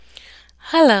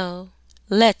Hello,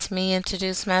 let me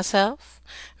introduce myself.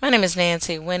 My name is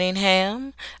Nancy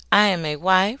Winningham. I am a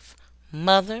wife,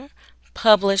 mother,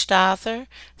 published author,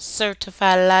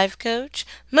 certified life coach,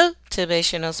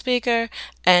 motivational speaker,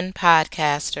 and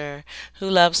podcaster who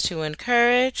loves to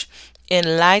encourage,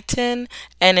 enlighten,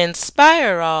 and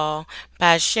inspire all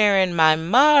by sharing my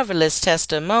marvelous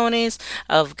testimonies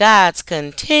of God's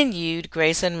continued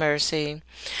grace and mercy.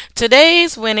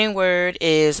 Today's winning word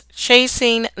is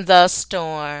chasing the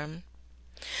storm.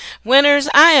 Winners,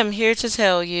 I am here to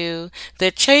tell you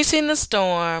that chasing the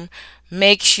storm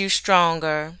makes you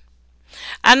stronger.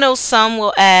 I know some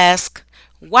will ask,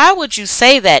 why would you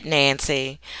say that,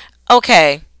 Nancy?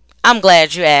 Okay, I'm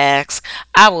glad you asked.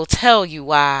 I will tell you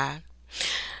why.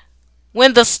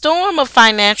 When the storm of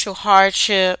financial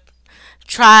hardship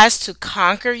tries to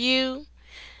conquer you,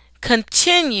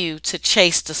 continue to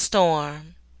chase the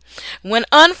storm. When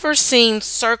unforeseen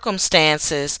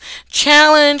circumstances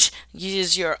challenge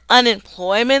your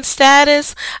unemployment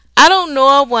status, I don't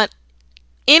know what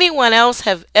anyone else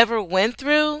have ever went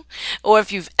through or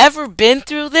if you've ever been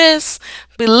through this.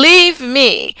 Believe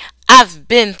me, I've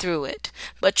been through it.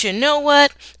 But you know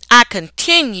what? I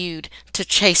continued to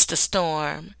chase the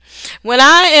storm. When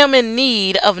I am in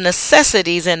need of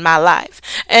necessities in my life,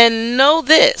 and know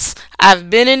this, I've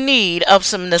been in need of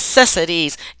some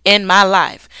necessities in my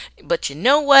life. But you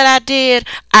know what I did?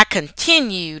 I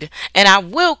continued and I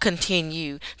will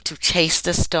continue to chase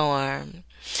the storm.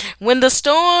 When the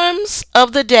storms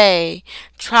of the day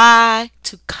try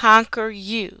to conquer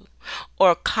you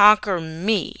or conquer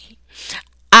me,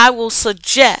 I will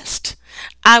suggest,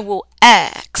 I will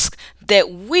ask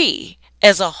that we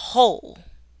as a whole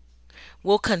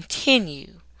will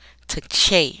continue to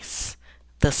chase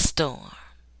the storm.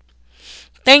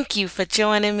 Thank you for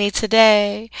joining me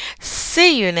today.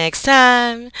 See you next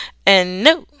time and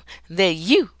know that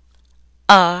you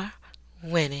are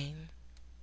winning.